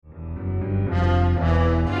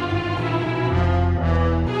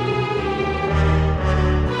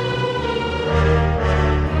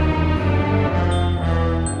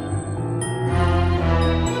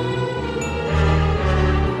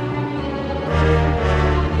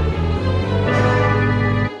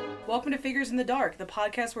welcome to Figures in the Dark, the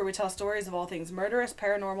podcast where we tell stories of all things murderous,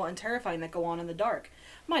 paranormal, and terrifying that go on in the dark.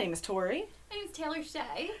 My name is Tori. My name is Taylor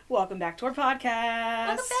Shay. Welcome back to our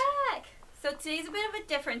podcast. Welcome back! So today's a bit of a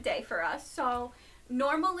different day for us. So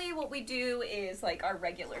normally what we do is like our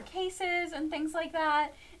regular cases and things like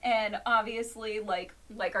that. And obviously, like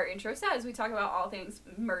our intro says, we talk about all things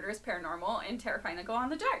murderous, paranormal, and terrifying that go on in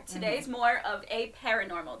the dark. Today's more of a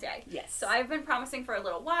paranormal day. Yes. So I've been promising for a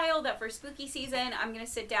little while that for spooky season, I'm going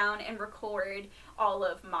to sit down and record all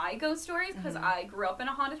of my ghost stories because I grew up in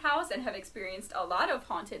a haunted house and have experienced a lot of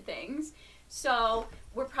haunted things. So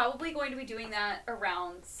we're probably going to be doing that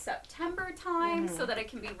around September time so that it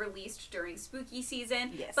can be released during spooky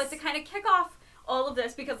season. Yes. But to kind of kick off all of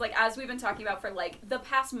this, because like as we've been talking about for like the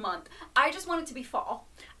past month, I just want it to be fall.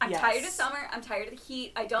 I'm tired of summer. I'm tired of the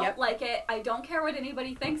heat. I don't like it. I don't care what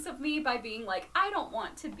anybody thinks of me by being like, I don't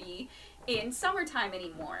want to be in summertime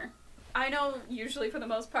anymore. I know usually for the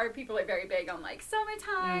most part people are very big on like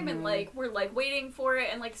summertime and like we're like waiting for it,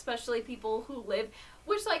 and like especially people who live,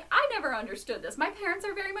 which like I never understood this. My parents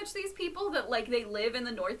are very much these people that like they live in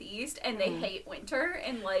the Northeast and they hate winter,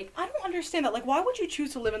 and like I don't understand that. Like, why would you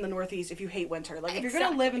choose to live in the Northeast if you hate winter? Like, if you're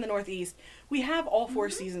gonna live in the Northeast, we have all four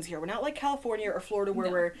seasons here. We're not like California or Florida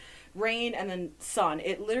where we're rain and then sun.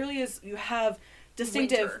 It literally is, you have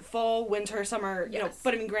distinctive fall, winter, summer, you know,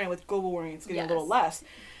 but I mean, granted, with global warming, it's getting a little less.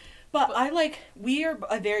 But we are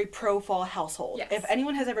a very pro-fall household. Yes. If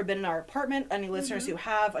anyone has ever been in our apartment, any listeners who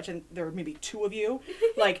have, which there are maybe two of you,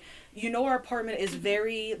 like, you know our apartment is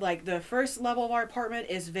very, like, the first level of our apartment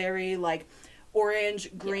is very, like,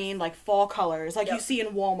 orange, green, like, fall colors, like you see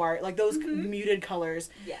in Walmart, like, those muted colors.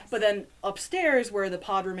 Yes. But then upstairs, where the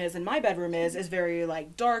pod room is and my bedroom is very,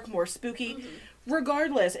 like, dark, more spooky.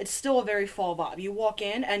 Regardless, it's still a very fall vibe. You walk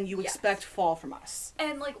in and you expect fall from us.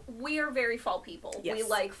 And, like, we are very fall people. Yes. We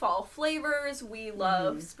like fall flavors. We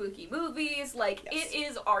love spooky movies. Like, it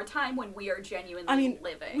is our time when we are genuinely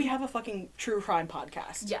living. We have a fucking true crime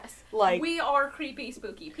podcast. Yes. Like, we are creepy,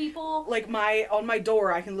 spooky people. Like, on my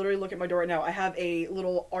door, I can literally look at my door right now. I have a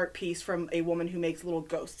little art piece from a woman who makes little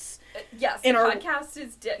ghosts. Yes, the podcast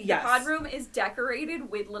is, the pod room is decorated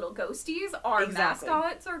with little ghosties. Our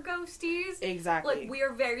mascots are ghosties. Exactly. Like, we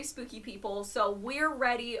are very spooky people, so we're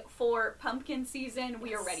ready for pumpkin season.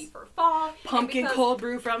 We are ready for fall. Pumpkin cold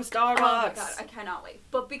brew from Starbucks. Oh my god, I cannot wait.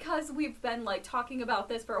 But because we've been, like, talking about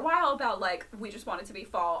this for a while, about, like, we just want it to be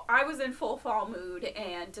fall, I was in full fall mood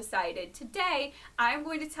and decided today I'm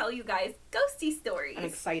going to tell you guys ghosty stories. I'm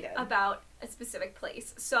excited. About a specific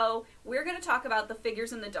place. So we're going to talk about the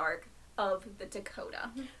figures in the dark of the Dakota.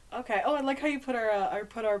 Okay. Oh, I like how you put our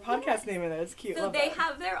podcast name in there. It's cute. So Love they that.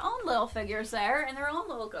 have their own little figures there and their own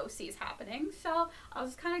little ghosties happening. So I'll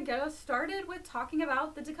just kind of get us started with talking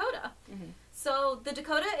about the Dakota. So the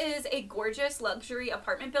Dakota is a gorgeous luxury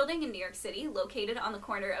apartment building in New York City located on the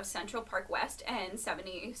corner of Central Park West and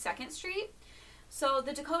 72nd Street. So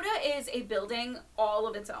the Dakota is a building all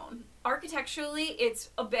of its own. Architecturally, it's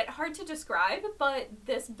a bit hard to describe, but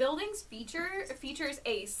this building's features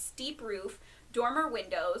a steep roof, dormer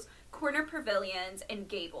windows, corner pavilions, and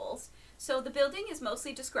gables. So the building is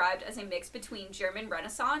mostly described as a mix between German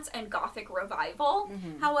Renaissance and Gothic Revival.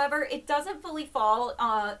 However, it doesn't fully fall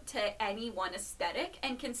to any one aesthetic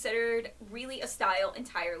and considered really a style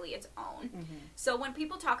entirely its own. So when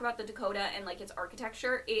people talk about the Dakota and like its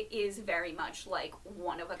architecture, it is very much like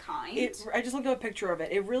one of a kind. I just looked at a picture of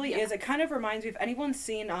it. It really is. It kind of reminds me, if anyone's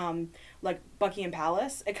seen like Buckingham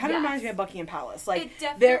Palace, it kind of reminds me of Buckingham Palace. Like,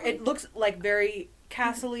 it looks like very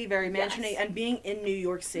castle-y, very mansion-y, and being in New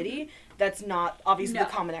York City, that's not obviously the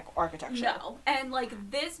common architecture. No, and like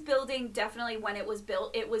this building definitely, when it was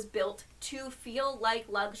built to feel like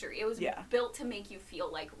luxury. It was built to make you feel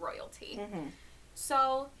like royalty.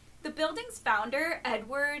 So the building's founder,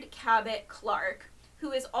 Edward Cabot Clark,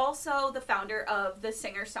 who is also the founder of the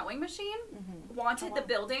Singer Sewing Machine, wanted the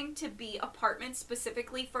building to be apartments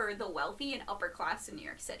specifically for the wealthy and upper class in New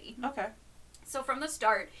York City. Okay. So from the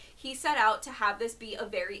start, he set out to have this be a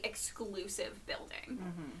very exclusive building.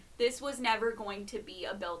 This was never going to be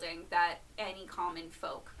a building that any common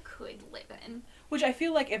folk could live in. Which I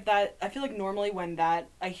feel like normally when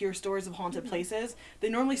I hear stories of haunted places, they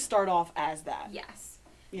normally start off as that. Yes.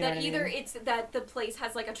 You know that either I mean? It's that the place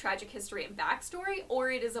has like a tragic history and backstory,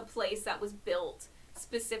 or it is a place that was built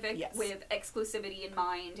specific with exclusivity in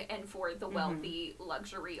mind and for the wealthy,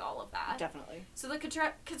 luxury, all of that. Definitely. So the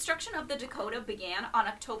construction of the Dakota began on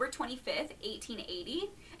October 25th, 1880,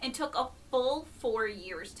 and took a full 4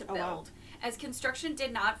 years to build, as construction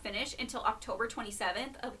did not finish until October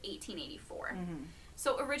 27th of 1884.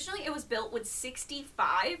 So originally it was built with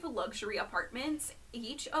 65 luxury apartments,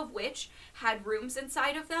 each of which had rooms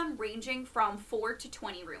inside of them ranging from 4 to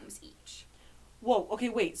 20 rooms each. Whoa, okay,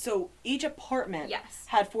 wait. So each apartment Yes.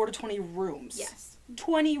 had 4 to 20 rooms? Yes.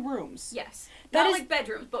 20 rooms? Yes. That Not is, like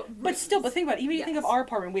bedrooms, but rooms. But still, but think about it. Even if you think of Yes. our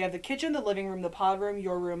apartment, we have the kitchen, the living room, the pod room,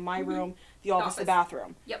 your room, my room, the office, the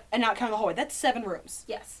bathroom. Yep. And not counting the hallway. That's 7 rooms.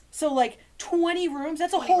 Yes. So, like, 20 rooms?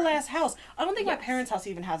 That's a 20 whole rooms. ass house. I don't think my Yes. parents' house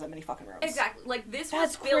even has that many fucking rooms. Exactly. Like, this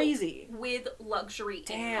That's was built crazy. with luxury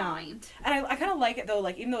in mind. And I kind of like it, though.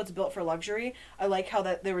 Like, even though it's built for luxury, I like how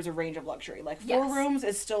that there was a range of luxury. Like, 4 Yes. rooms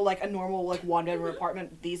is still, like, a normal, like, one-bedroom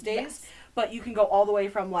apartment these days. Yes. But you can go all the way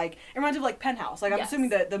from, like, it reminds me of, like, penthouse. Like, I'm Yes.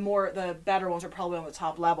 assuming that the better ones are probably on the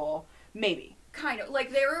top level. Maybe. Kind of.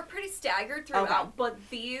 Like, they were pretty staggered throughout, Okay. but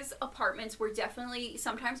these apartments were definitely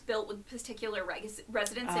sometimes built with particular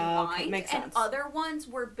residents in Okay, mind, makes and sense. other ones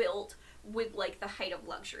were built with, like, the height of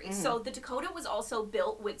luxury. Mm-hmm. So the Dakota was also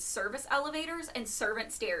built with service elevators and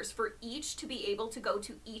servant stairs for each to be able to go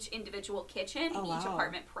to each individual kitchen in each wow.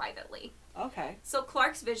 apartment privately. Okay. So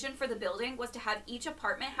Clark's vision for the building was to have each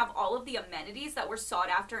apartment have all of the amenities that were sought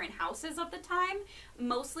after in houses of the time,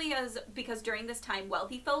 mostly because during this time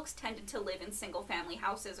wealthy folks tended to live in single family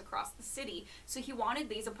houses across the city. So he wanted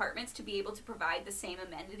these apartments to be able to provide the same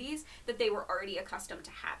amenities that they were already accustomed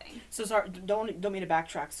to having. So sorry, don't mean to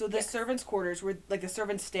backtrack. So the Yes. servants' quarters were like the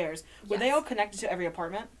servants' stairs. Were they Yes. all connected to every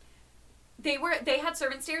apartment? They had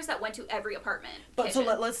servant stairs that went to every apartment. But so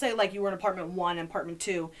kitchen. let's say like you were in apartment 1 and apartment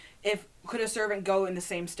 2. Could a servant go in the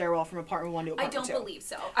same stairwell from apartment 1 to I apartment 2? don't believe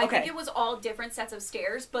so. I Okay. think it was all different sets of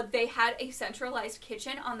stairs, but they had a centralized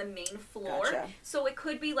kitchen on the main floor. Gotcha. So it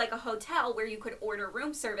could be like a hotel where you could order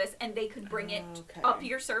room service and they could bring it Okay. up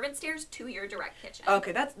your servant stairs to your direct kitchen.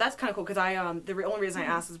 Okay, that's kind of cool because the only reason I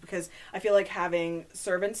asked is because I feel like having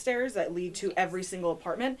servant stairs that lead to Yes. every single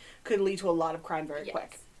apartment could lead to a lot of crime very Yes.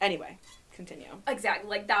 quick. Anyway, continue. Exactly.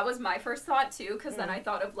 Like, that was my first thought, too, because then I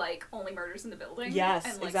thought of, like, only murders in the building. Yes,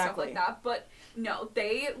 and, like, exactly. stuff like that. But, no,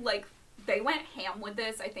 they went ham with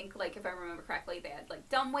this. I think, like, if I remember correctly, they had, like,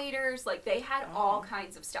 dumbwaiters. Like, they had all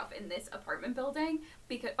kinds of stuff in this apartment building.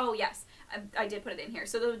 Because, oh, yes, I did put it in here.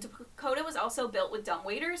 So the Dakota was also built with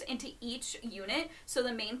dumbwaiters into each unit, so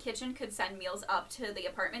the main kitchen could send meals up to the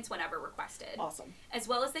apartments whenever requested. Awesome. As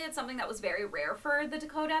well as they had something that was very rare for the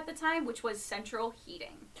Dakota at the time, which was central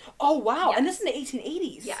heating. Oh, wow. And Yes. this is in the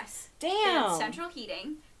 1880s. Yes. Damn. They had central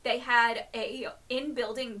heating. They had a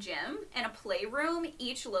in-building gym and a playroom,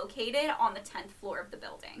 each located on the 10th floor of the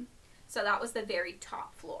building. So that was the very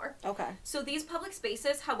top floor. Okay. So these public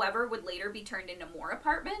spaces, however, would later be turned into more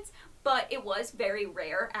apartments, but it was very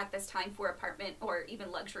rare at this time for apartment or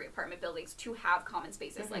even luxury apartment buildings to have common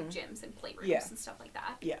spaces like gyms and playrooms and stuff like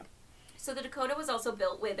that. Yeah. So the Dakota was also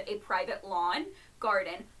built with a private lawn,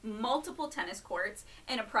 garden, multiple tennis courts,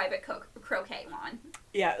 and a private croquet lawn.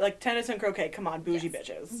 Yeah, like tennis and croquet. Come on, bougie Yes.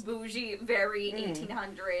 bitches. Bougie, very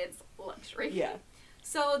 1800s luxury. Yeah.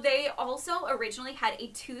 So they also originally had a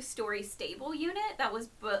 2-story stable unit that was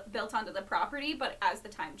built onto the property, but as the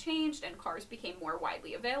time changed and cars became more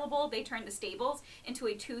widely available, they turned the stables into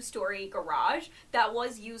a 2-story garage that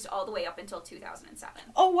was used all the way up until 2007.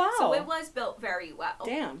 Oh, wow. So it was built very well.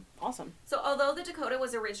 Damn. Awesome. So although the Dakota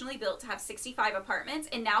was originally built to have 65 apartments,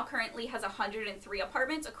 it now currently has 103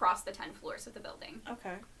 apartments across the 10 floors of the building.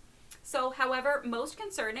 Okay. So, however, most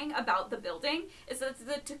concerning about the building is that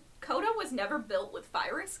the Dakota was never built with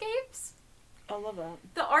fire escapes. I love that.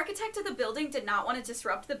 The architect of the building did not want to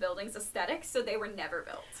disrupt the building's aesthetics, so they were never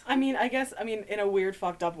built. I mean, in a weird,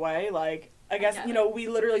 fucked up way, like, I guess, Yeah. we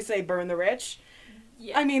literally say burn the rich.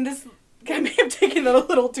 Yeah. I mean, this guy may have taken it a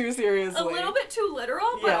little too seriously. A little bit too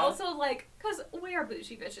literal, but Yeah. also, like, because we are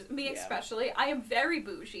bougie bitches. Me Yeah. especially. I am very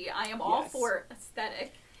bougie. I am all Yes. for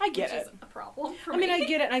aesthetic. I get which it. is a problem for I mean, me. I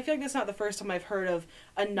get it, and I feel like that's not the first time I've heard of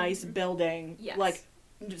a nice building, Yes. like,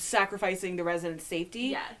 sacrificing the residents' safety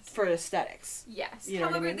Yes. for aesthetics. Yes. You know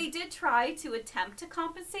what I However, mean? they did try to attempt to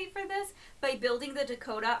compensate for this by building the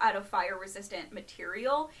Dakota out of fire-resistant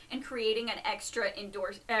material and creating an extra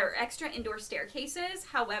indoor staircases.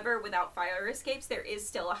 However, without fire escapes, there is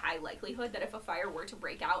still a high likelihood that if a fire were to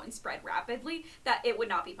break out and spread rapidly, that it would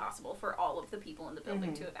not be possible for all of the people in the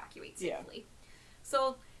building to evacuate safely.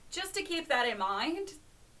 So, just to keep that in mind,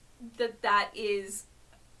 that is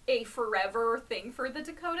a forever thing for the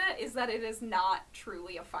Dakota, is that it is not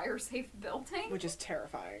truly a fire-safe building. Which is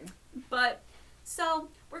terrifying. But, so,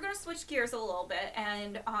 we're going to switch gears a little bit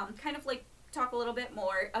and kind of, like, talk a little bit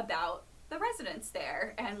more about the residents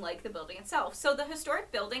there and like the building itself. So the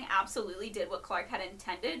historic building absolutely did what Clark had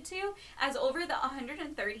intended to, as over the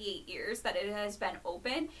 138 years that it has been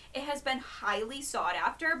open, it has been highly sought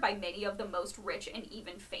after by many of the most rich and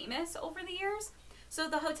even famous over the years. So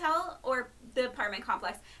the hotel, or the apartment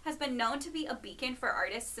complex, has been known to be a beacon for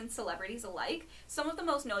artists and celebrities alike. Some of the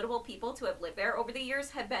most notable people to have lived there over the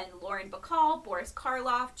years have been Lauren Bacall, Boris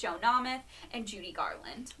Karloff, Joe Namath, and Judy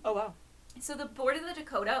Garland. Oh, wow. So the Board of the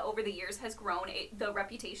Dakota over the years has grown the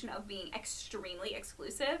reputation of being extremely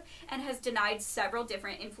exclusive and has denied several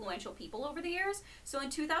different influential people over the years. So in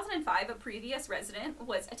 2005, a previous resident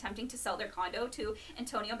was attempting to sell their condo to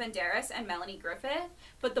Antonio Banderas and Melanie Griffith,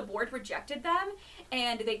 but the board rejected them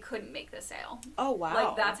and they couldn't make the sale. Oh, wow.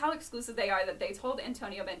 Like, that's how exclusive they are, that they told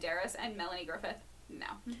Antonio Banderas and Melanie Griffith, no.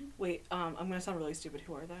 Wait, I'm going to sound really stupid.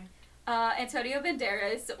 Who are they? Antonio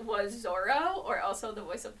Banderas was Zorro, or also the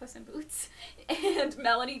voice of Puss in Boots, and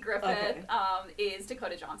Melanie Griffith is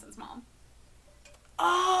Dakota Johnson's mom.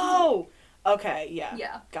 Oh! Okay, yeah.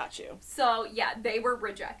 Yeah. Got you. So, yeah, they were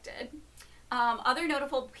rejected. Other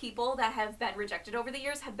notable people that have been rejected over the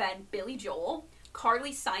years have been Billy Joel,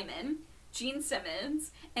 Carly Simon, Gene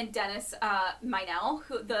Simmons, and Dennis Minell,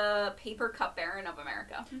 the paper cup baron of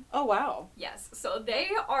America. Oh, wow. Yes, so they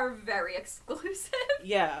are very exclusive.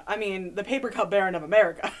 Yeah, I mean, the paper cup baron of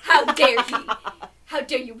America. How dare he? How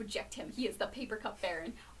dare you reject him? He is the paper cup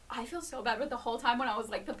baron. I feel so bad with the whole time when I was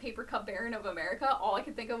like, the paper cup baron of America, all I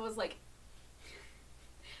could think of was like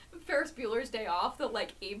Ferris Bueller's Day Off, the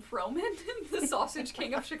like Abe Froman, the Sausage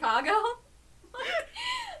King of Chicago.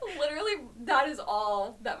 Like, literally, that is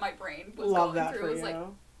all that my brain was Love going that through. for It was you. like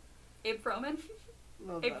Abe Froman.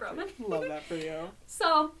 Love Abe that for Froman. you. Love that for you.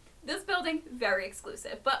 So, this building, very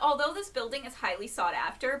exclusive. But although this building is highly sought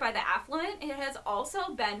after by the affluent, it has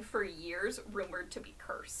also been for years rumored to be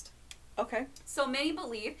cursed. Okay. So many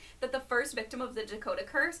believe that the first victim of the Dakota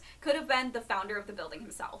curse could have been the founder of the building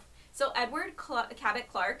himself. So Edward Cabot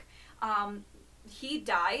Clark, he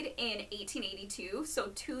died in 1882, so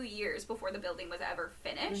 2 years before the building was ever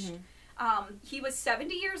finished. Mm-hmm. He was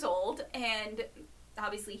 70 years old, and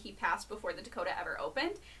obviously he passed before the Dakota ever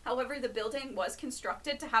opened. However, the building was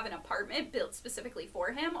constructed to have an apartment built specifically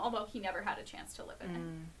for him, although he never had a chance to live in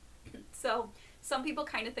it. So some people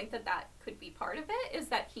kind of think that that could be part of it, is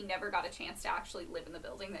that he never got a chance to actually live in the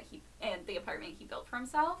building that and the apartment he built for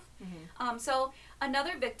himself. Mm-hmm. So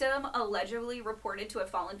another victim allegedly reported to have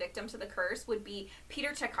fallen victim to the curse would be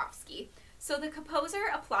Peter Tchaikovsky. So the composer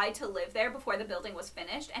applied to live there before the building was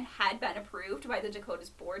finished and had been approved by the Dakota's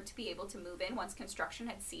board to be able to move in once construction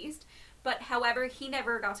had ceased. But however, he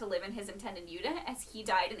never got to live in his intended unit as he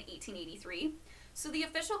died in 1883. So the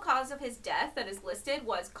official cause of his death that is listed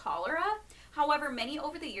was cholera. However, many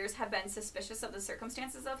over the years have been suspicious of the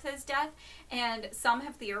circumstances of his death, and some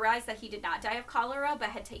have theorized that he did not die of cholera but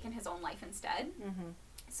had taken his own life instead. Mm-hmm.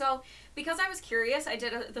 So, because I was curious, I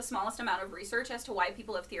did the smallest amount of research as to why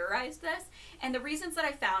people have theorized this, and the reasons that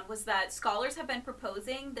I found was that scholars have been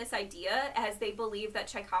proposing this idea as they believe that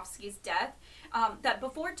Tchaikovsky's death, that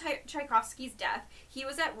before Tchaikovsky's death, he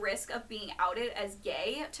was at risk of being outed as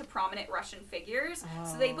gay to prominent Russian figures.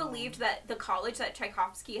 So they believed that the college that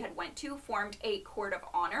Tchaikovsky had went to formed a court of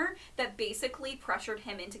honor that basically pressured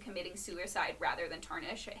him into committing suicide rather than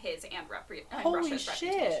tarnish his and Russia's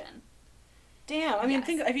reputation. Damn, I mean,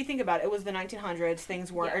 if you think about it, it was the 1900s.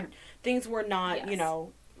 Things were not, you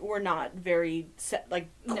know, were not very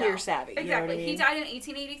clear savvy. Exactly. You know what I mean? He died in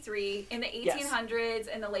 1883. In the 1800s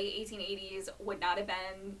and the late 1880s would not have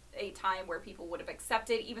been a time where people would have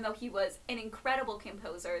accepted, even though he was an incredible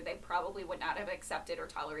composer, they probably would not have accepted or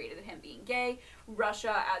tolerated him being gay.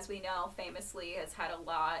 Russia, as we know, famously has had a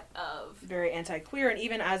lot of very anti-queer, and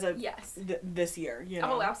even as of this year, you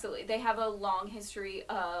know. Oh, absolutely. They have a long history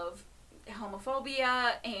of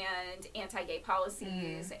homophobia and anti-gay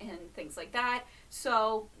policies and things like that.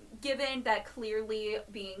 So given that clearly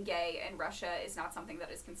being gay in Russia is not something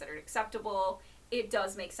that is considered acceptable, it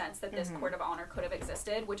does make sense that this court of honor could have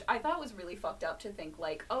existed, which I thought was really fucked up to think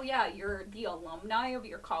like, oh yeah, you're the alumni of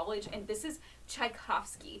your college and this is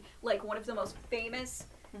Tchaikovsky, like one of the most famous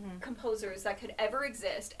composers that could ever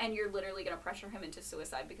exist, and you're literally going to pressure him into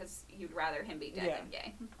suicide because you'd rather him be dead than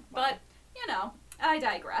gay. But, you know, I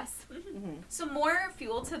digress. Some more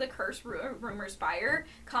fuel to the curse rumors fire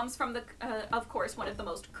comes from the, of course, one of the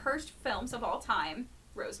most cursed films of all time,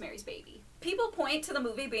 Rosemary's Baby. People point to the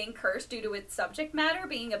movie being cursed due to its subject matter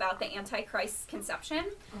being about the Antichrist's conception.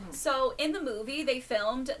 So in the movie, they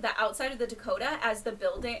filmed the outside of the Dakota as the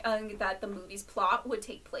building that the movie's plot would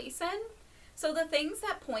take place in. So the things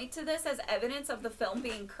that point to this as evidence of the film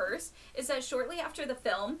being cursed is that shortly after the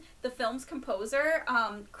film's composer,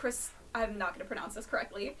 I'm not going to pronounce this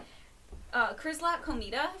correctly. Krislat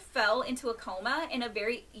Komita fell into a coma in a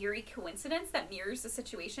very eerie coincidence that mirrors the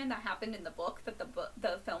situation that happened in the book that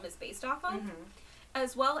the film is based off of.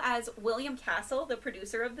 As well as William Castle, the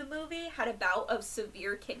producer of the movie, had a bout of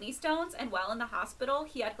severe kidney stones, and while in the hospital,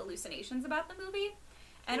 he had hallucinations about the movie.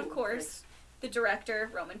 And of course, the director,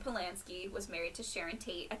 Roman Polanski, was married to Sharon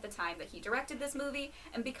Tate at the time that he directed this movie,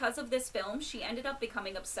 and because of this film, she ended up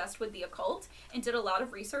becoming obsessed with the occult and did a lot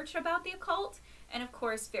of research about the occult. And of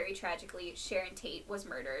course, very tragically, Sharon Tate was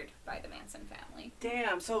murdered by the Manson family.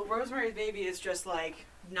 Damn, so Rosemary's Baby is just, like,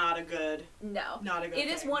 not a good thing. It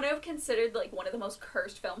is considered, like, one of the most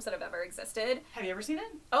cursed films that have ever existed. Have you ever seen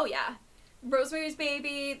it? Oh, yeah. Rosemary's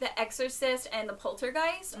Baby, The Exorcist, and The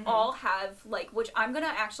Poltergeist all have, like, which I'm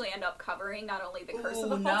gonna actually end up covering, not only the curse of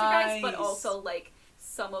the Poltergeist, but also, like,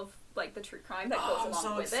 some of, like, the true crime that goes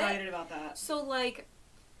along with it. I'm so excited about that. So, like,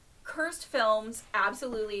 cursed films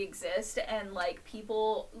absolutely exist, and, like,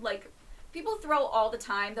 people throw all the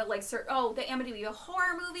time that, like, the Amityville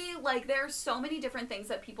horror movie, like, there are so many different things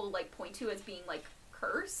that people, like, point to as being, like,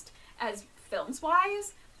 cursed, as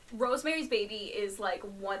films-wise. Rosemary's Baby is, like,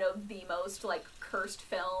 one of the most, like, cursed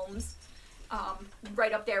films,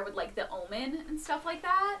 right up there with, like, The Omen and stuff like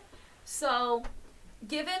that. So,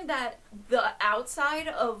 given that the outside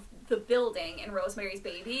of the building in Rosemary's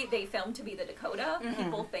Baby, they filmed to be the Dakota,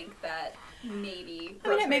 people think that maybe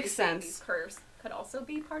Rosemary's Baby's curse could also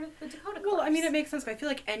be part of the Dakota curse. Well, I mean, it makes sense, but I feel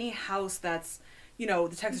like any house that's, you know,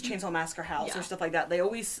 the Texas Chainsaw Massacre house or stuff like that, they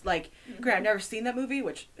always, like, granted, I've never seen that movie,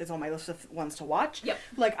 which is on my list of ones to watch. Yep.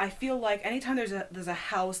 Like, I feel like anytime there's a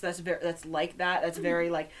house that's like that, that's very,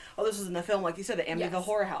 like, oh, this was in the film, like you said, the Amityville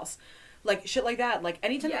horror house. Like, shit like that. Like,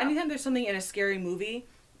 anytime there's something in a scary movie,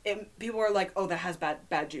 people are like, oh, that has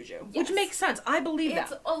bad juju. Which makes sense. I believe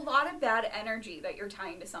that. It's a lot of bad energy that you're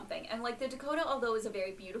tying to something. And, like, the Dakota, although is a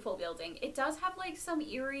very beautiful building, it does have, like, some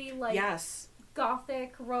eerie, like,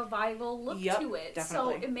 Gothic revival look to it.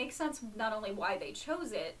 Definitely. So it makes sense not only why they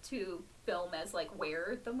chose it to film as, like,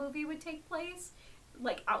 where the movie would take place.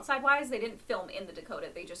 Like, outside-wise, they didn't film in the Dakota.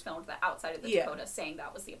 They just filmed the outside of the Dakota, saying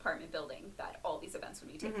that was the apartment building that all these events would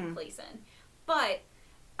be taking place in. But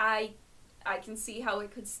I can see how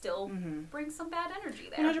it could still bring some bad energy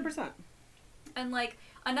there. 100%. And, like,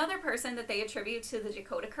 another person that they attribute to the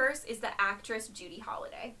Dakota curse is the actress Judy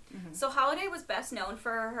Holliday. So Holliday was best known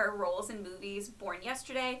for her roles in movies Born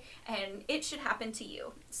Yesterday and It Should Happen to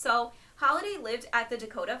You. So Holliday lived at the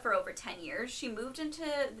Dakota for over 10 years. She moved into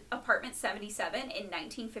apartment 77 in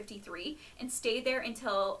 1953 and stayed there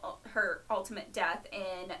until her ultimate death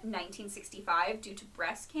in 1965 due to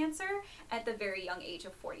breast cancer at the very young age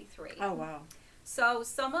of 43. Oh, wow. So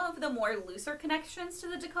some of the more looser connections to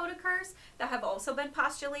the Dakota curse that have also been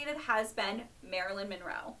postulated has been Marilyn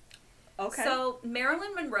Monroe. Okay. So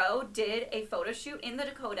Marilyn Monroe did a photo shoot in the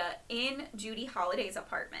Dakota in Judy Holliday's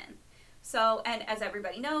apartment. So, and as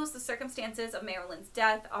everybody knows, the circumstances of Marilyn's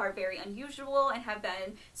death are very unusual and have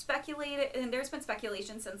been speculated, and there's been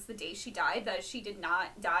speculation since the day she died that she did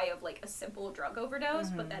not die of, like, a simple drug overdose,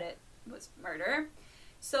 but that it was murder.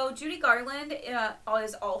 So Judy Garland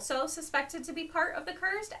is also suspected to be part of the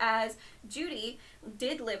curse, as Judy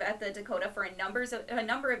did live at the Dakota for a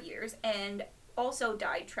number of years and also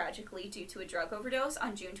died tragically due to a drug overdose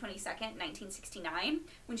on June 22nd, 1969,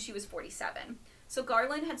 when she was 47. So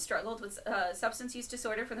Garland had struggled with substance use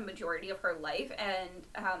disorder for the majority of her life, and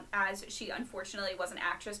as she unfortunately was an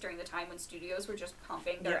actress during the time when studios were just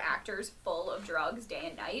pumping their actors full of drugs day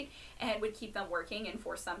and night and would keep them working and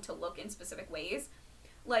force them to look in specific ways.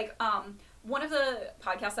 Like, one of the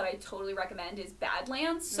podcasts that I totally recommend is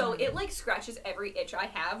Badlands. So it, like, scratches every itch I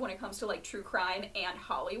have when it comes to, like, true crime and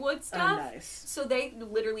Hollywood stuff. Oh, nice. So they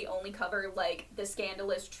literally only cover, like, the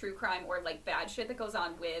scandalous true crime or, like, bad shit that goes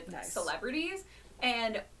on with celebrities.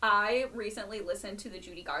 And I recently listened to the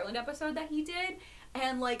Judy Garland episode that he did,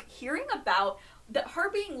 and, like, hearing about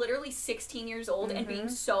her being literally 16 years old and being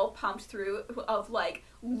so pumped through of, like,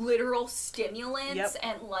 literal stimulants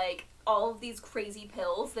and, like, all of these crazy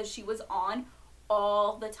pills that she was on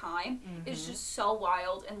all the time is just so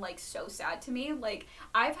wild and, like, so sad to me. Like,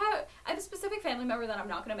 I have a specific family member that I'm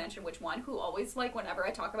not going to mention which one, who always, like, whenever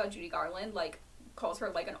I talk about Judy Garland, like, calls her,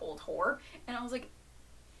 like, an old whore. And I was like,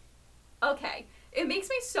 okay. It makes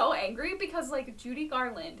me so angry because, like, Judy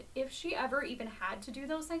Garland, if she ever even had to do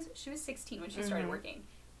those things, she was 16 when she started working.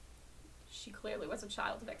 She clearly was a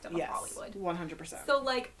child victim of Hollywood. 100%. So,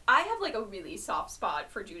 like, I have, like, a really soft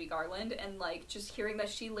spot for Judy Garland, and, like, just hearing that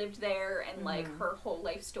she lived there and, like, her whole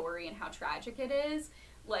life story and how tragic it is,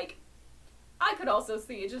 like, I could also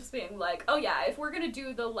see just being like, oh yeah, if we're gonna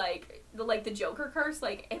do the Joker curse,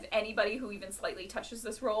 like if anybody who even slightly touches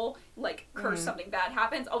this role, like curse something bad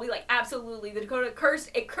happens, I'll be like, absolutely, the Dakota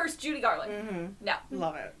cursed, it cursed Judy Garland. No.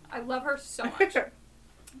 Love it. I love her so much.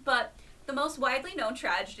 But the most widely known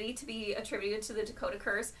tragedy to be attributed to the Dakota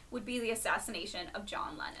curse would be the assassination of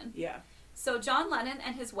John Lennon. Yeah. So John Lennon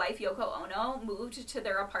and his wife Yoko Ono moved to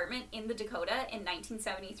their apartment in the Dakota in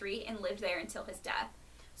 1973 and lived there until his death.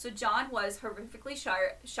 So John was horrifically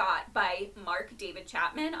shot by Mark David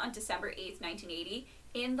Chapman on December 8th, 1980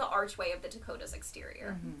 in the archway of the Dakota's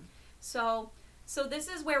exterior. So this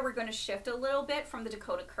is where we're going to shift a little bit from the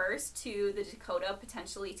Dakota curse to the Dakota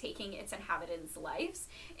potentially taking its inhabitants' lives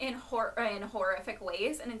in horrific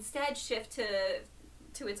ways, and instead shift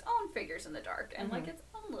to its own figures in the dark and like its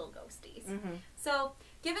own little ghosties. So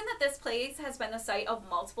given that this place has been the site of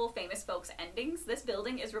multiple famous folks' endings, this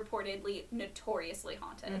building is reportedly notoriously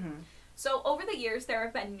haunted. So over the years, there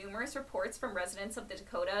have been numerous reports from residents of the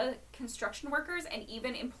Dakota, construction workers, and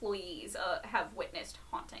even employees have witnessed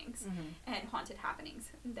hauntings and haunted happenings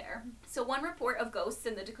there. So one report of ghosts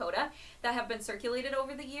in the Dakota that have been circulated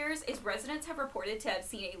over the years is residents have reported to have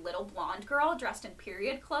seen a little blonde girl dressed in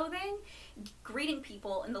period clothing greeting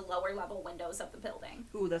people in the lower level windows of the building.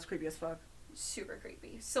 Ooh, that's creepy as fuck. Super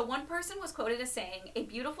creepy. So one person was quoted as saying, a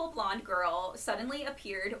beautiful blonde girl suddenly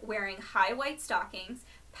appeared wearing high white stockings,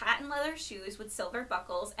 patent leather shoes with silver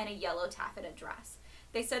buckles, and a yellow taffeta dress.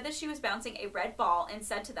 They said that she was bouncing a red ball and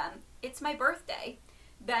said to them, "It's my birthday,"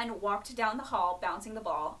 then walked down the hall bouncing the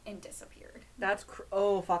ball and disappeared. That's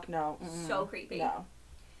oh fuck no. So creepy. No.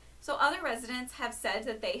 So other residents have said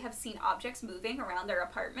that they have seen objects moving around their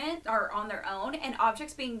apartment or on their own, and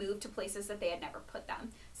objects being moved to places that they had never put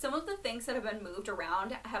them. Some of the things that have been moved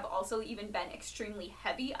around have also even been extremely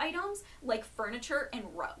heavy items, like furniture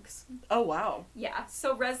and rugs. Oh, wow. Yeah,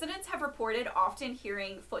 so residents have reported often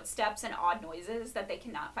hearing footsteps and odd noises that they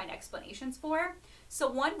cannot find explanations for. So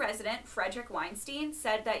one resident, Frederick Weinstein,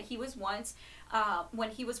 said that he was once, when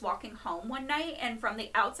he was walking home one night, and from the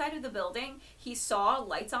outside of the building, he saw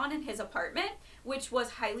lights on in his apartment, which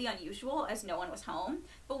was highly unusual as no one was home.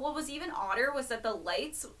 But what was even odder was that the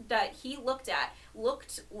lights that he looked at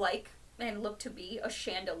looked like and looked to be a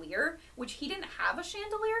chandelier, which he didn't have a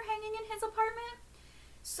chandelier hanging in his apartment.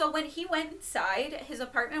 So when he went inside, his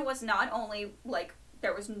apartment was not only like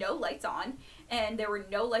there was no lights on, and there were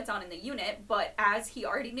no lights on in the unit, but as he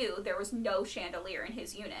already knew, there was no chandelier in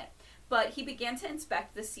his unit. But he began to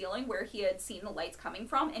inspect the ceiling where he had seen the lights coming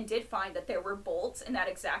from and did find that there were bolts in that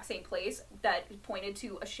exact same place that pointed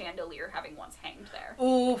to a chandelier having once hanged there.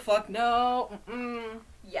 Oh, fuck no.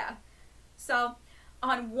 Yeah. So,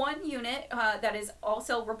 on one unit that is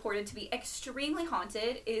also reported to be extremely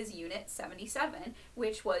haunted is Unit 77,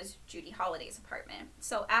 which was Judy Holliday's apartment.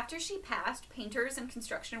 So after she passed, painters and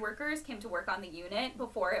construction workers came to work on the unit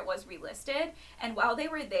before it was relisted, and while they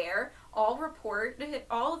were there, all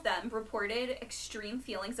of them reported extreme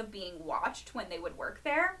feelings of being watched when they would work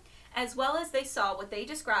there, as well as they saw what they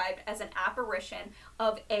described as an apparition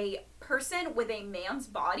of a person with a man's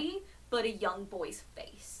body, but a young boy's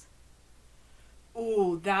face.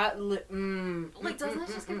 Ooh, that Like, doesn't that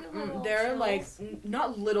just give you a little they're chills? like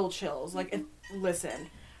not little chills. Like, listen,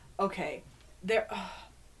 okay,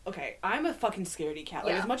 okay. I'm a fucking scaredy cat.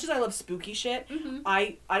 Like, Yeah. as much as I love spooky shit,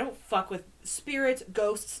 I don't fuck with spirits,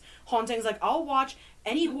 ghosts, hauntings. Like, I'll watch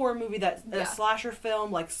any horror movie that a slasher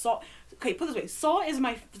film, like Saw. Okay, put it this way,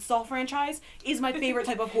 Saw franchise is my favorite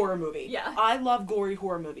type of horror movie. Yeah. I love gory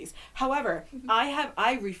horror movies. However,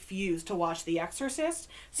 I refuse to watch The Exorcist,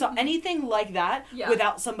 so anything like that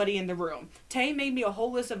without somebody in the room. Tay made me a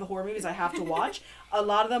whole list of horror movies I have to watch. A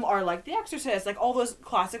lot of them are like The Exorcist, like all those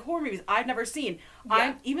classic horror movies I've never seen.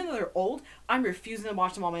 Yeah. Even though they're old, I'm refusing to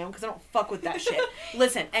watch them on my own because I don't fuck with that shit.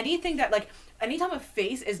 Listen, anything that like anytime a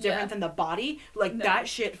face is different than the body, like that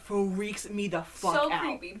shit freaks me the fuck out. So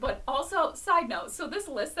creepy. But also, side note, so this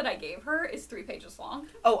list that I gave her is 3 pages long.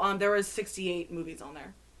 Oh, there was 68 movies on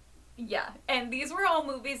there. Yeah, and these were all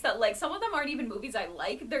movies that, like, some of them aren't even movies I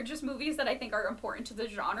like. They're just movies that I think are important to the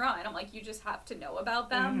genre, and I'm like, you just have to know about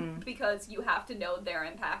them because you have to know their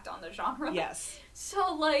impact on the genre. Yes.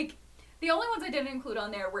 So, like, the only ones I didn't include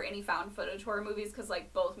on there were any found footage horror movies because,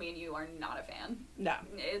 like, both me and you are not a fan. No.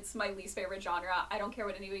 It's my least favorite genre. I don't care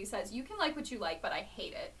what anybody says. You can like what you like, but I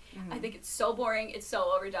hate it. I think it's so boring. It's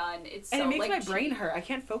so overdone. It's and so, it makes like, my brain hurt. I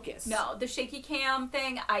can't focus. No, the shaky cam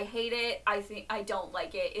thing, I hate it. I don't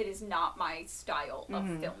like it. It is not my style of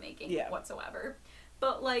filmmaking whatsoever.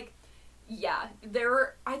 But, like, yeah,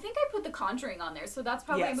 I think I put The Conjuring on there, so that's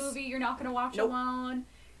probably a movie you're not going to watch alone.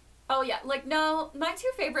 Oh yeah, like no, my two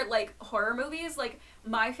favorite like horror movies, like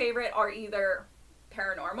my favorite are either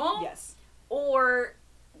paranormal, Yes, or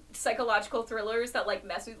psychological thrillers that like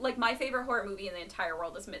mess with, like my favorite horror movie in the entire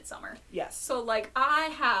world is Midsummer. yes. So like I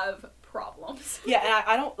have problems. Yeah, and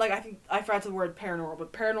I don't like. I think I forgot the word paranormal,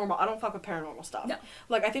 but paranormal. I don't fuck with paranormal stuff. No.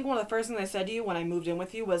 Like I think one of the first things I said to you when I moved in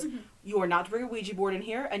with you was, you are not to bring a Ouija board in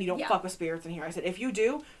here, and you don't Yeah. fuck with spirits in here. I said if you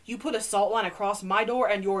do, you put a salt line across my door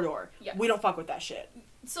and your door. Yes. We don't fuck with that shit.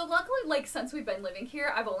 So luckily, like since we've been living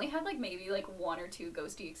here, I've only had like maybe like one or two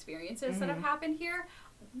ghosty experiences that have happened here.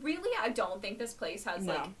 Really, I don't think this place has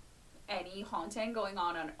No. like any haunting going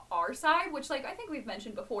on our side, which like I think we've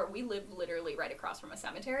mentioned before, we live literally right across from a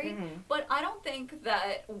cemetery, but I don't think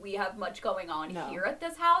that we have much going on No. here at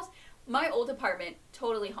this house. My old apartment,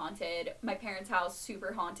 totally haunted. My parents' house,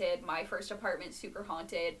 super haunted. My first apartment, super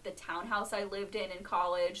haunted. The townhouse I lived in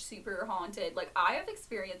college, super haunted. Like, I have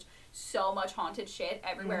experienced so much haunted shit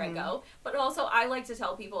everywhere I go. But also, I like to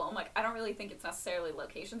tell people, I'm like, I don't really think it's necessarily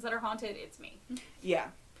locations that are haunted, it's me. Yeah.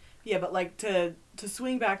 Yeah, but like to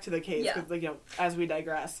swing back to the case, Yeah. 'cause, like, you know, as we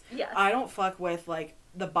digress, Yes. I don't fuck with like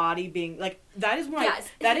the body being like that is one. Yes.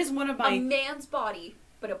 That is one of my. A man's body,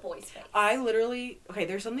 but a boy's face. I literally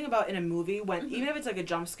there's something about in a movie when even if it's like a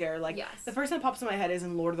jump scare, like Yes. the first thing that pops in my head is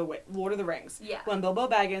in Lord of the Rings. Yeah. When Bilbo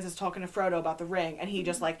Baggins is talking to Frodo about the ring and he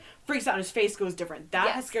just like freaks out and his face goes different. That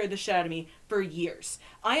has Yes. scared the shit out of me for years.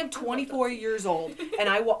 I am 24 years old and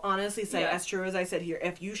I will honestly say, Yeah. as true as I said here,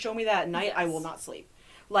 if you show me that at night, I Yes. will not sleep.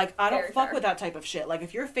 Like, I don't Very fuck fair. with that type of shit. Like,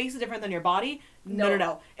 if your face is different than your body,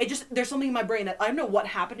 no. It just, there's something in my brain that, I don't know what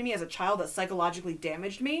happened to me as a child that psychologically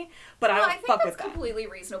damaged me, but I No, don't I think fuck that's with that. completely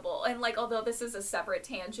reasonable. And, like, although this is a separate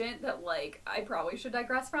tangent that, like, I probably should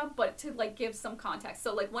digress from, but to, like, give some context.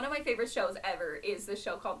 So, like, one of my favorite shows ever is this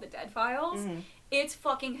show called The Dead Files. It's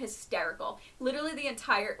fucking hysterical. Literally the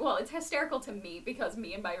entire, well, it's hysterical to me because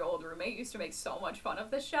me and my old roommate used to make so much fun of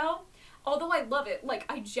this show. Although I love it, like,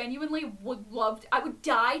 I genuinely I would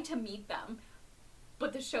die to meet them.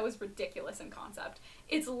 But the show is ridiculous in concept.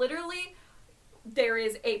 It's literally, there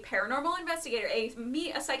is a paranormal investigator, a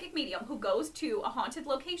psychic medium who goes to a haunted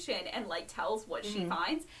location and, like, tells what she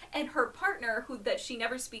finds. And her partner, that she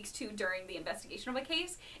never speaks to during the investigation of a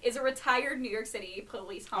case, is a retired New York City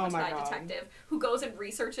police homicide detective who goes and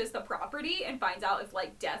researches the property and finds out if,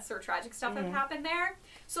 like, deaths or tragic stuff have happened there.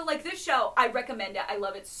 So, like, this show, I recommend it. I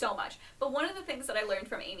love it so much. But one of the things that I learned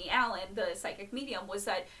from Amy Allen, the psychic medium, was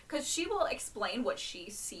that, because she will explain what she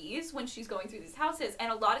sees when she's going through these houses, and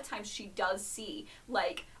a lot of times she does see,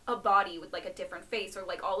 like, a body with, like, a different face, or,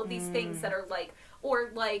 like, all of these things that are, like,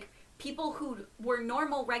 or, like, people who were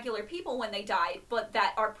normal, regular people when they died, but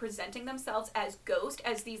that are presenting themselves as ghosts,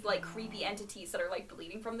 as these, like, creepy entities that are, like,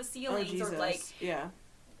 bleeding from the ceilings, or, like,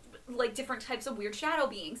 like different types of weird shadow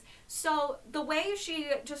beings. So the way she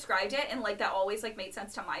described it, and like that always like made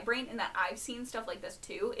sense to my brain, and that I've seen stuff like this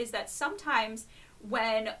too, is that sometimes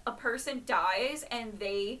when a person dies and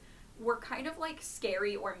they were kind of like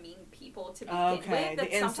scary or mean people to begin with, that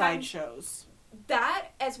the inside shows. That,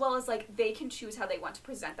 as well as like they can choose how they want to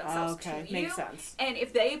present themselves to you. Makes sense. And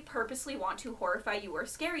if they purposely want to horrify you or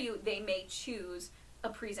scare you, they may choose a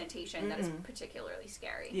presentation that is particularly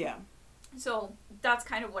scary. Yeah. So that's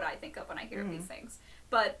kind of what I think of when I hear of these things.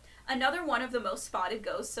 But another one of the most spotted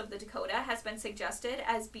ghosts of the Dakota has been suggested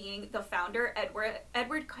as being the founder,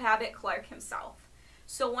 Edward Cabot Clark himself.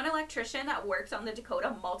 So one electrician that worked on the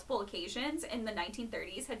Dakota multiple occasions in the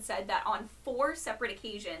 1930s had said that on 4 separate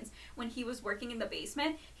occasions when he was working in the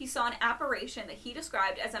basement, he saw an apparition that he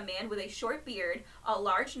described as a man with a short beard, a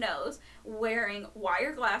large nose, wearing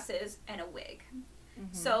wire glasses, and a wig.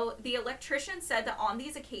 So the electrician said that on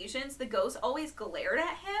these occasions, the ghost always glared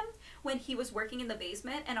at him when he was working in the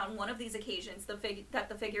basement, and on one of these occasions that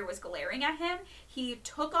the figure was glaring at him, he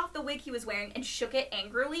took off the wig he was wearing and shook it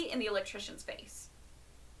angrily in the electrician's face.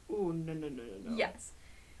 Ooh, no. Yes.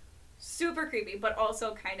 Super creepy, but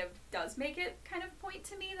also kind of does make it kind of point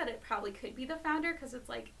to me that it probably could be the founder, because it's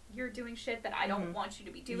like, you're doing shit that I don't want you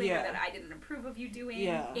to be doing, or that I didn't approve of you doing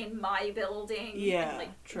in my building. Yeah, and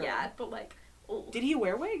like, true. Yeah, but like, ooh. Did he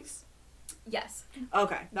wear wigs? Yes.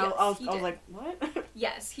 Okay. Yes, I was did. like, what?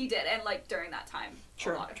 Yes, he did, and like during that time,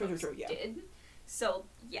 True, a lot of true, folks true, yeah. did. So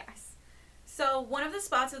yes. So one of the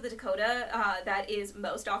spots of the Dakota that is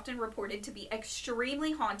most often reported to be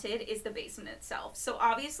extremely haunted is the basement itself. So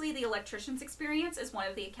obviously the electrician's experience is one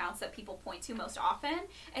of the accounts that people point to most often,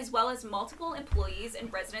 as well as multiple employees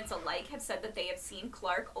and residents alike have said that they have seen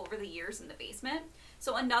Clark over the years in the basement.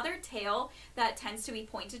 So another tale that tends to be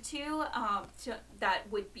pointed to that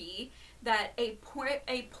would be that a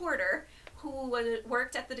porter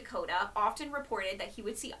worked at the Dakota, often reported that he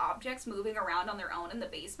would see objects moving around on their own in the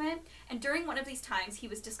basement. And during one of these times, he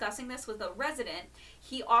was discussing this with a resident.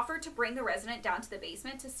 He offered to bring the resident down to the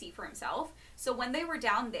basement to see for himself. So when they were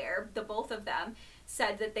down there, the both of them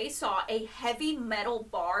said that they saw a heavy metal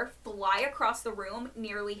bar fly across the room,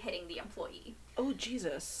 nearly hitting the employee. Oh,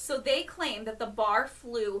 Jesus. So they claim that the bar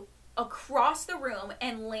flew across the room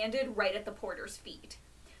and landed right at the porter's feet.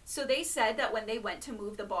 So they said that when they went to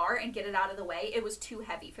move the bar and get it out of the way, it was too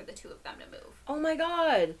heavy for the two of them to move. Oh my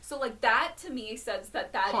God. So, like, that to me says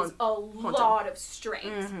that is a lot of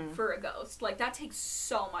strength for a ghost. Like, that takes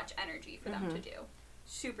so much energy for them to do.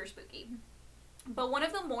 Super spooky. But one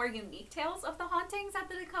of the more unique tales of the hauntings at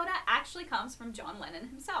the Dakota actually comes from John Lennon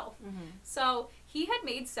himself. So he had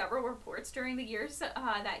made several reports during the years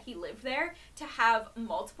that he lived there to have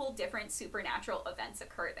multiple different supernatural events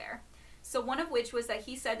occur there. So one of which was that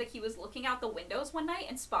he said that he was looking out the windows one night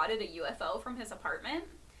and spotted a UFO from his apartment,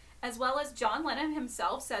 as well as John Lennon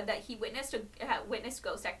himself said that he witnessed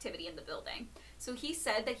ghost activity in the building. So he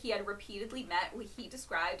said that he had repeatedly met what he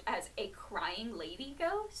described as a crying lady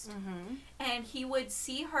ghost, and he would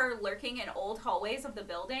see her lurking in old hallways of the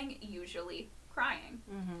building, usually crying.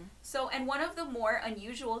 So, and one of the more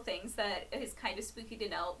unusual things that is kind of spooky to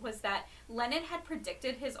note was that Lennon had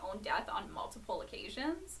predicted his own death on multiple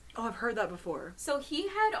occasions. Oh, I've heard that before. So he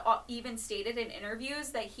had even stated in interviews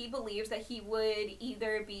that he believes that he would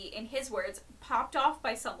either be, in his words, popped off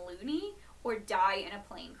by some loony or die in a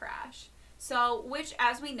plane crash. So, which,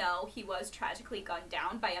 as we know, he was tragically gunned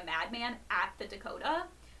down by a madman at the Dakota.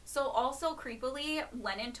 So also creepily,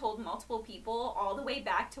 Lennon told multiple people all the way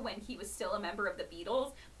back to when he was still a member of the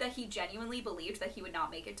Beatles that he genuinely believed that he would not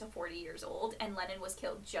make it to 40 years old, and Lennon was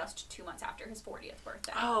killed just 2 months after his 40th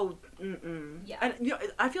birthday. Oh, yeah. And you know,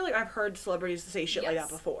 I feel like I've heard celebrities say shit like that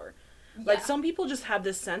before. Like some people just have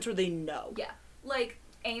this sense where they know. Yeah, like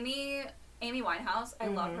Amy Winehouse. I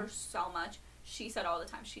love her so much. She said all the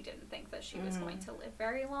time she didn't think that she was going to live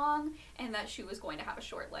very long and that she was going to have a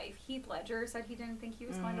short life. Heath Ledger said he didn't think he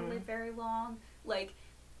was going to live very long. Like,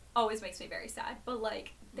 always makes me very sad. But,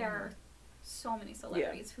 like, there are so many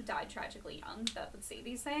celebrities who died tragically young that would say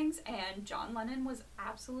these things, and John Lennon was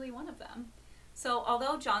absolutely one of them. So,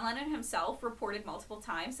 although John Lennon himself reported multiple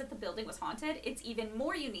times that the building was haunted, it's even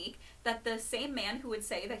more unique that the same man who would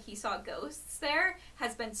say that he saw ghosts there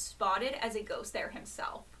has been spotted as a ghost there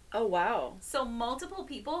himself. Oh, wow. So multiple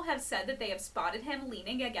people have said that they have spotted him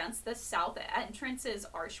leaning against the south entrance's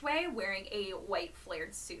archway wearing a white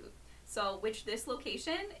flared suit. So, which this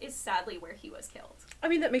location is sadly where he was killed. I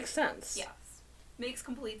mean, that makes sense. Yes. Makes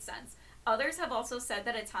complete sense. Others have also said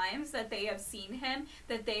that at times that they have seen him,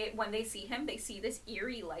 when they see him, they see this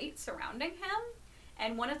eerie light surrounding him.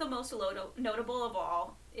 And one of the most notable of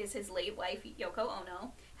all is his late wife, Yoko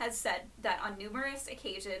Ono, has said that on numerous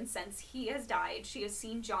occasions since he has died, she has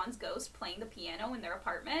seen John's ghost playing the piano in their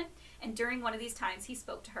apartment, and during one of these times he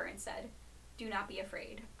spoke to her and said, "Do not be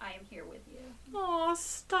afraid, I am here with you." Oh,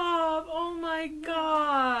 stop. Oh my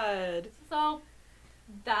God. So,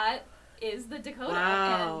 that is the Dakota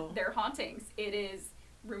and their hauntings. It is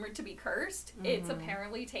rumored to be cursed. It's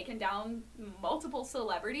apparently taken down multiple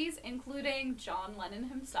celebrities, including John Lennon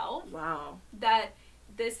himself. Wow. That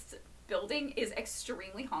this building is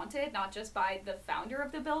extremely haunted, not just by the founder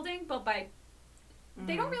of the building, but by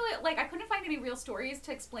they don't really, like, I couldn't find any real stories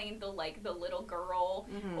to explain the little girl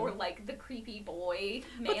or, like, the creepy boy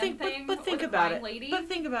man thing. But think about it. Lady. But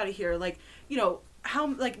think about it here. Like, you know,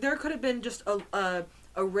 how, like, there could have been just a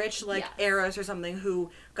rich, like, heiress or something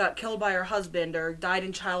who got killed by her husband or died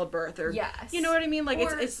in childbirth or, you know what I mean? Like,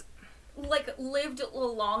 or, it's like, lived a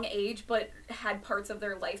long age, but had parts of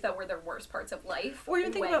their life that were their worst parts of life. Or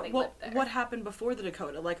even think about what happened before the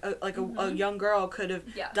Dakota. Like, a young girl could have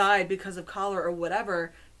died because of cholera or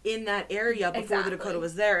whatever in that area before the Dakota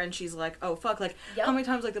was there, and she's like, oh, fuck, like, how many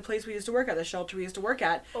times, like, the place we used to work at, the shelter we used to work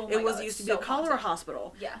at, used to be a cholera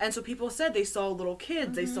hospital. Yeah. And so people said they saw little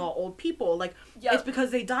kids, they saw old people, like, it's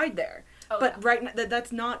because they died there. Oh, but right now,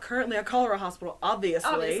 that's not currently a cholera hospital,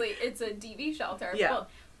 obviously. Obviously, it's a DV shelter. Yeah. Well,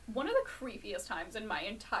 one of the creepiest times in my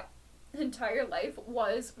entire life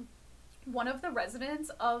was one of the residents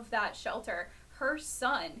of that shelter. Her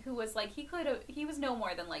son, who was like, he was no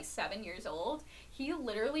more than like 7 years old. He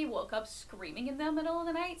literally woke up screaming in the middle of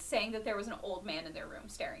the night, saying that there was an old man in their room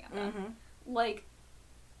staring at them. Like,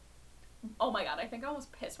 oh my god, I think I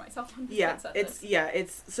almost pissed myself when Yeah, said it's this. yeah,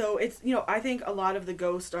 it's you know, I think a lot of the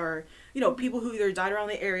ghosts are, you know, people who either died around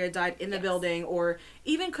the area, died in the building, or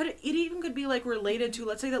even could be like related to,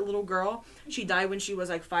 let's say, that little girl, she died when she was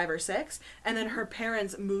like 5 or 6, and then her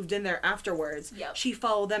parents moved in there afterwards. Yep. She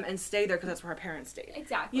followed them and stayed there because that's where her parents stayed.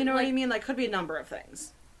 Exactly. You know what I mean? Like, could be a number of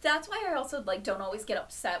things. That's why I also, like, don't always get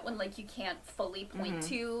upset when, like, you can't fully point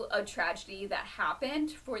to a tragedy that happened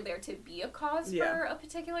for there to be a cause for a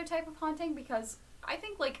particular type of haunting, because I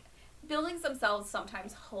think, like, buildings themselves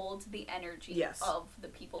sometimes hold the energy of the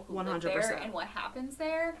people who 100%. Live there and what happens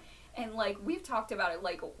there. And, like, we've talked about it,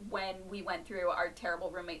 like, when we went through our terrible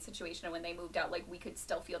roommate situation and when they moved out, like, we could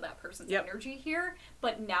still feel that person's energy here.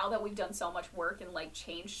 But now that we've done so much work and, like,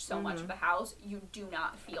 changed so much of the house, you do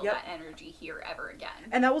not feel that energy here ever again.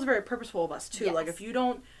 And that was very purposeful of us, too. Like, if you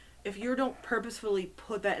don't purposefully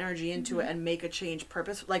put that energy into it and make a change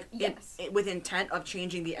with intent of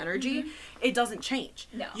changing the energy, it doesn't change.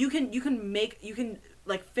 No. You can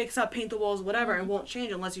like fix up, paint the walls, whatever, and won't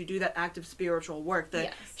change unless you do that active spiritual work, the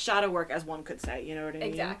shadow work, as one could say. You know what I mean?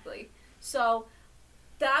 Exactly. So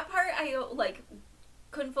that part I like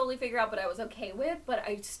couldn't fully figure out, but I was okay with. But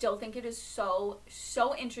I still think it is so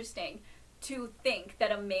interesting to think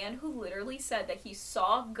that a man who literally said that he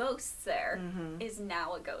saw ghosts there is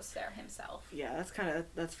now a ghost there himself. Yeah,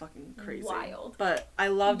 that's fucking crazy. Wild. But I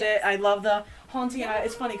loved it. I love the haunting. And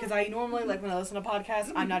it's funny because I normally, like, when I listen to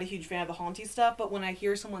podcasts, I'm not a huge fan of the haunting stuff, but when I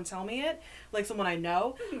hear someone tell me it, like someone I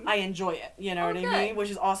know, I enjoy it. You know what I mean? Which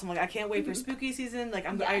is awesome. Like, I can't wait for spooky season. Like,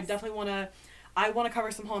 I definitely want to cover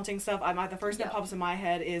some haunting stuff. The first that pops in my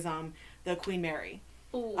head is the Queen Mary.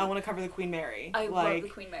 Ooh. I want to cover the Queen Mary. I love the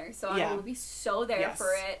Queen Mary, so I will be so there for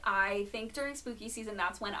it. I think during spooky season,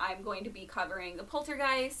 that's when I'm going to be covering the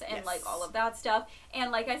poltergeist and like all of that stuff.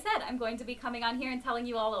 And like I said, I'm going to be coming on here and telling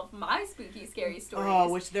you all of my spooky, scary stories.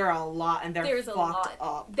 Oh, which there are a lot, and there's fucked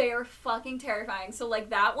up. They're fucking terrifying. So like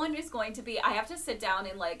that one is going to be, I have to sit down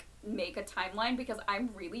and like make a timeline because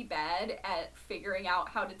I'm really bad at figuring out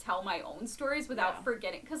how to tell my own stories without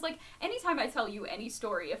forgetting. Because like anytime I tell you any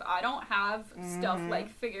story, if I don't have stuff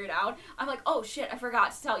like figured out, I'm like, oh shit, I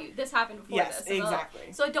forgot to tell you this happened before this. Yes,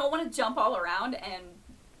 exactly. So I don't want to jump all around and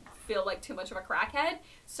feel like too much of a crackhead.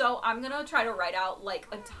 So I'm gonna try to write out like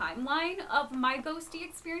a timeline of my ghosty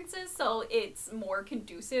experiences so it's more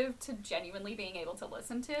conducive to genuinely being able to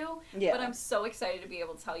listen to. Yeah. But I'm so excited to be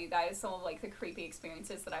able to tell you guys some of like the creepy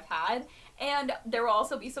experiences that I've had. And there will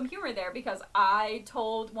also be some humor there because I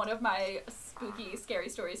told one of my spooky, scary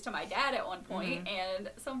stories to my dad at one point, and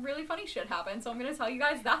some really funny shit happened. So I'm gonna tell you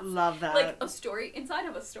guys that. Love that. Like a story inside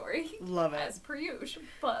of a story. Love it. As per usual.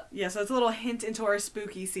 But yeah, so it's a little hint into our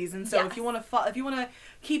spooky season. So if you want to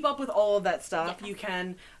keep up with all of that stuff, you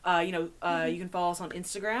can you can follow us on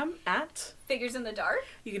Instagram at Figures in the Dark.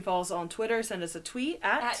 You can follow us on Twitter, send us a tweet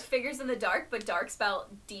at Figures in the Dark, but dark spelled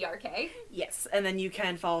DRK. Yes, and then you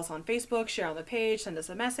can follow us on Facebook, share on the page, send us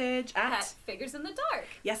a message at Figures in the Dark.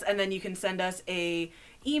 Yes, and then you can send us a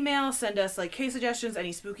email, send us like case suggestions,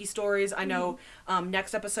 any spooky stories. I know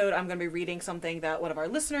next episode I'm going to be reading something that one of our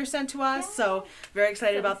listeners sent to us, so very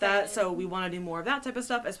excited about that. So we want to do more of that type of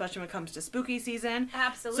stuff, especially when it comes to spooky season.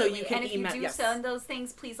 Absolutely. So you can if you do send those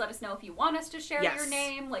things, please let us know if you want us to share your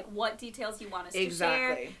name, like what details you want us to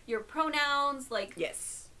share, your pronouns, like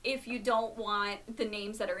if you don't want the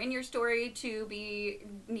names that are in your story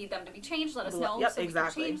need them to be changed, let us know so we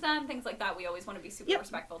can change them, things like that. We always want to be super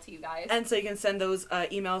respectful to you guys. And so you can send those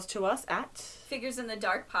emails to us at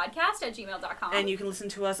figuresinthedarkpodcast@gmail.com. And you can listen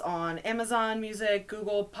to us on Amazon Music,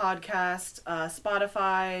 Google Podcast,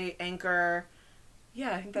 Spotify, Anchor.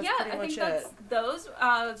 Yeah, I think that's pretty much it. Those.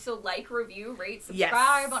 So like, review, rate,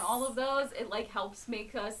 subscribe on all of those. It like helps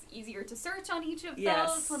make us easier to search on each of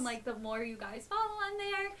those when like the more you guys follow on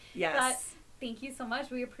there. Yes. But thank you so much.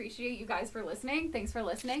 We appreciate you guys for listening. Thanks for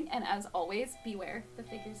listening. And as always, beware the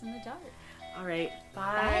figures in the dark. All right.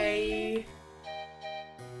 Bye.